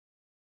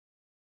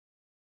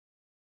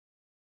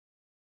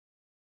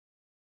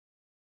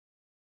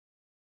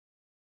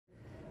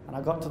And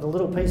I got to the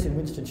little piece in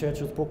Winston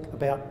Churchill's book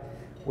about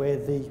where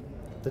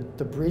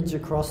the bridge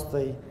across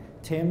the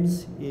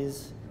Thames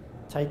is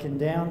taken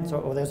down,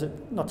 or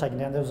not taken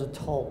down, there was a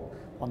toll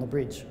on the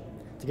bridge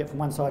to get from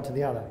one side to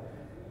the other.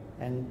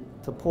 And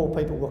the poor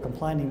people were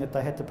complaining that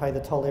they had to pay the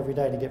toll every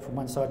day to get from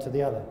one side to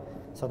the other.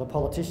 So the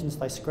politicians,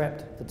 they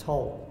scrapped the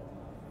toll.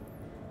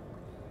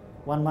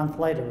 1 month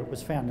later it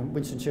was found, and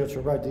Winston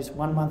Churchill wrote this,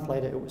 1 month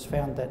later it was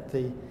found that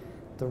the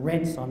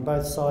rents on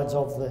both sides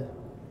of the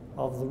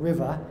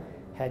river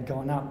had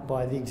gone up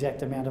by the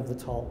exact amount of the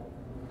toll.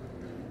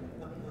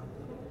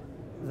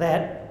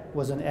 That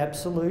was an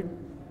absolute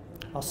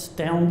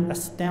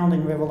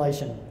astounding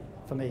revelation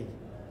for me.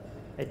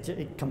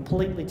 It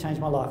completely changed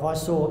my life. I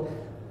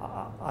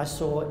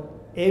saw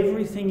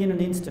everything in an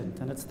instant,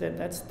 and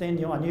that's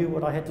then I knew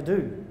what I had to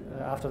do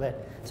after that.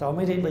 So I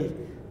immediately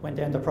went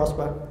down to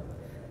Prosper,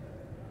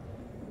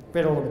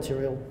 read all the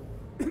material,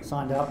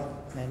 signed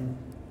up, and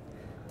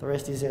the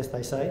rest is as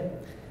they say.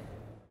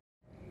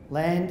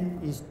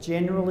 Land is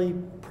generally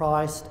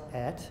priced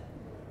at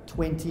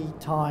 20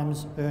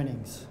 times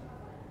earnings,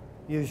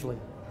 usually.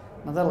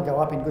 Now that'll go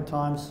up in good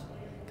times,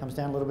 comes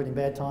down a little bit in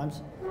bad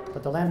times,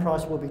 but the land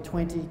price will be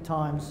 20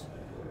 times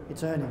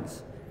its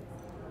earnings.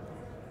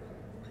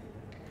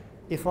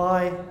 If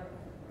I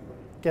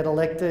get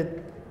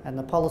elected and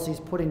the policies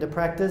put into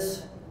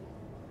practice,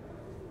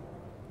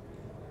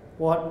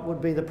 what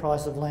would be the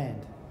price of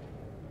land?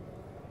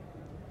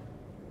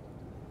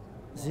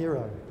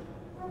 0.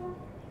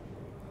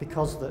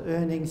 Because the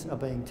earnings are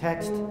being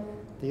taxed,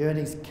 the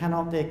earnings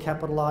cannot there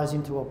capitalise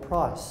into a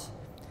price.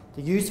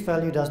 The use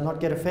value does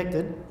not get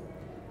affected,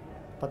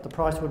 but the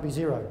price would be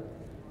 0.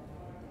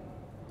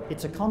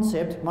 It's a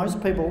concept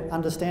most people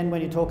understand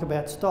when you talk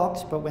about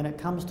stocks, but when it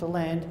comes to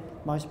land,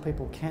 most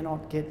people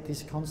cannot get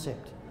this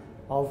concept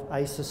of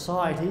a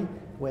society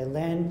where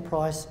land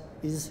price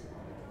is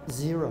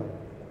 0.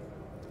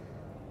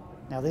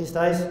 Now these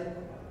days,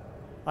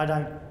 I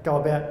don't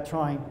go about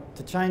trying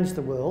to change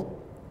the world,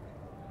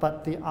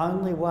 but the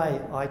only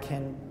way I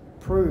can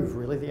prove,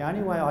 really, the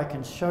only way I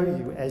can show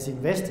you as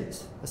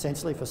investors,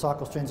 essentially for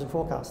cycles, trends and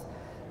forecasts,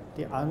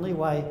 the only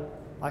way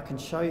I can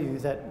show you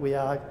that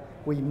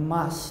we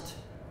must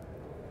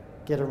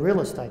get a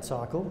real estate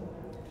cycle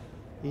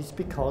is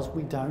because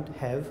we don't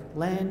have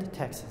land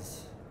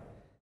taxes.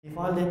 If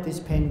I let this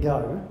pen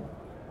go,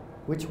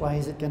 which way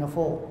is it going to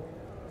fall?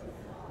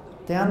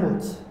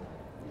 Downwards.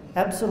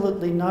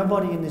 Absolutely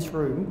nobody in this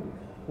room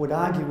would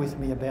argue with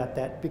me about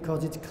that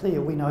because it's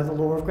clear we know the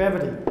law of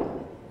gravity.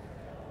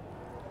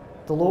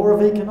 The law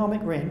of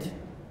economic rent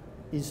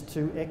is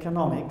to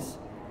economics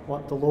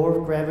what the law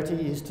of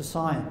gravity is to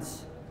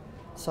science.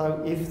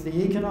 So if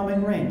the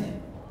economic rent,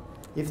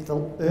 if the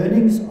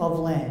earnings of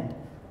land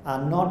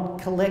are not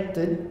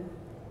collected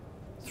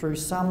through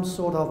some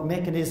sort of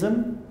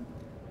mechanism,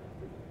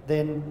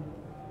 then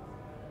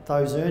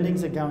those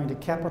earnings are going to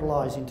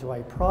capitalise into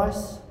a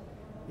price.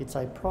 It's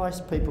a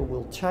price people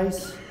will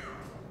chase,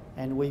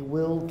 and we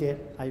will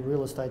get a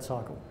real estate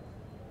cycle.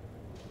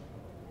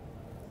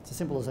 It's as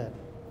simple as that.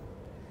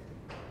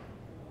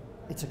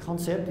 It's a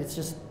concept, it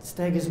just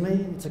staggers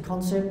me, it's a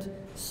concept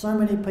so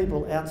many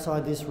people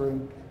outside this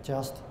room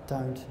just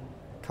don't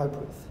cope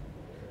with.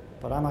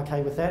 But I'm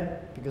okay with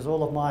that because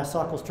all of my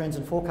cycles, trends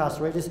and forecast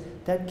readers,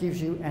 that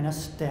gives you an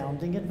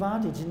astounding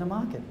advantage in the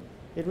market.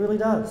 It really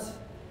does.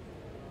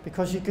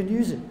 Because you can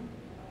use it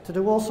to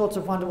do all sorts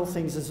of wonderful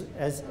things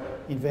as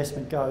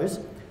investment goes.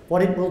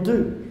 What it will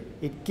do,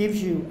 it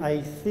gives you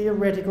a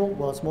theoretical,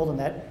 well it's more than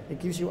that, it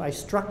gives you a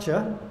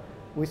structure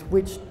with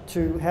which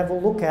to have a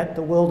look at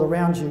the world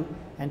around you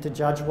and to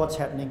judge what's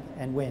happening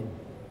and when.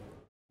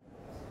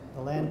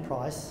 The land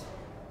price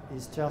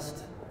is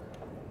just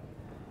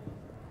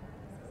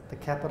the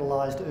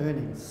capitalised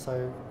earnings.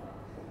 So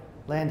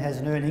land has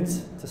an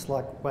earnings, just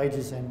like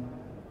wages and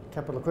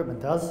capital equipment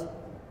does.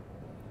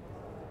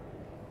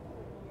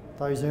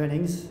 Those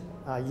earnings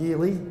are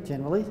yearly,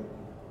 generally.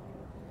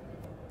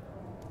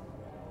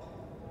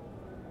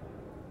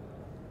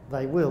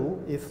 They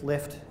will, if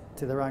left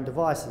to their own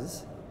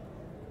devices,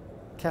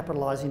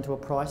 capitalise into a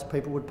price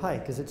people would pay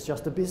because it's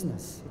just a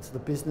business. It's the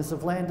business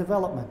of land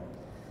development.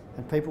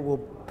 And people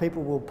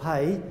will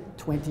pay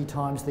 20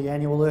 times the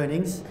annual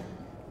earnings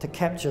to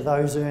capture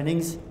those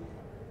earnings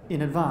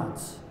in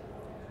advance.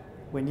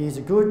 When years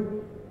are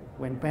good,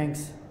 when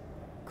banks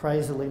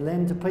crazily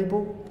lend to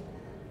people,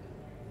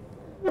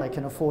 they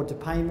can afford to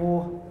pay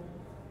more,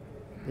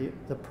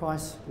 the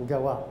price will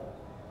go up.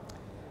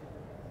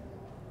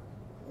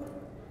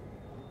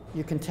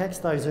 You can tax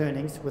those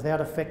earnings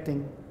without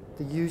affecting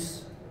the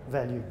use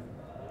value.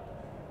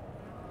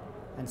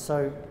 And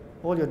so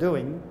all you're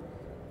doing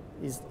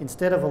is,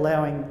 instead of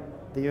allowing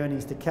the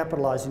earnings to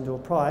capitalise into a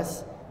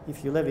price,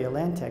 if you levy a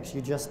land tax,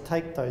 you just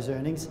take those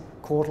earnings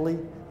quarterly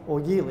or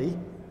yearly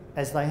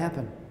as they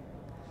happen.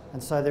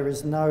 And so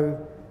there's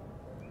no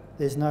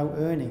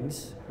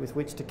earnings with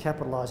which to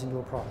capitalise into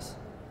a price.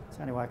 It's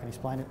the only way I can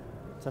explain it.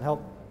 Does that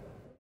help?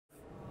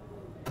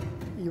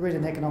 You read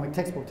an economic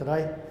textbook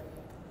today,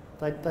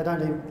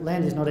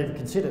 land is not even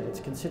considered. It's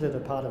considered a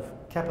part of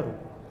capital.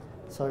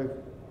 So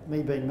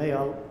me being me,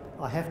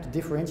 I have to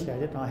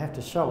differentiate it and I have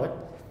to show it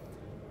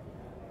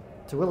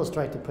to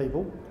illustrate to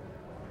people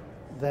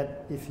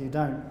that if you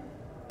don't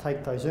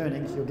take those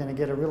earnings, you're going to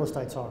get a real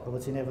estate cycle.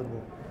 It's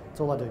inevitable. That's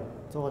all I do.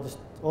 It's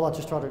all I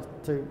just try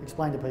to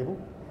explain to people.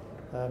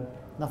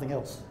 Nothing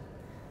else.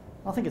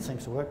 I think it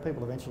seems to work.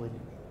 People eventually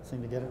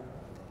seem to get it.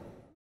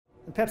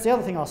 And perhaps the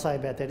other thing I'll say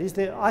about that is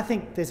that I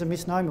think there's a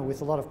misnomer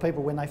with a lot of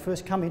people when they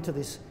first come into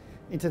this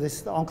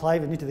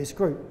enclave and into this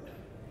group.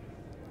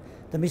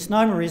 The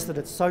misnomer is that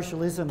it's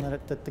socialism,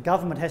 that the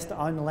government has to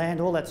own the land,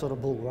 all that sort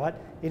of bull, right?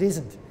 It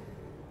isn't.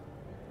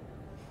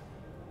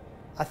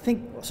 I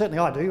think, certainly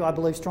I do, I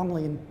believe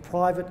strongly in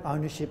private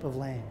ownership of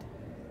land.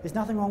 There's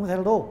nothing wrong with that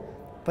at all.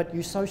 But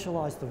you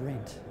socialise the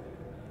rent.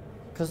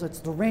 Because it's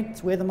the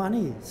rent's where the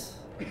money is.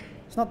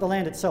 It's not the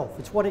land itself,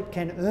 it's what it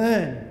can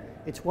earn,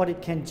 it's what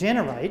it can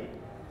generate.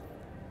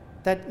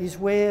 That is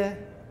where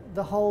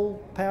the whole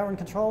power and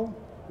control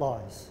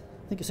lies.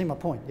 I think you see my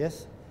point,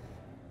 yes?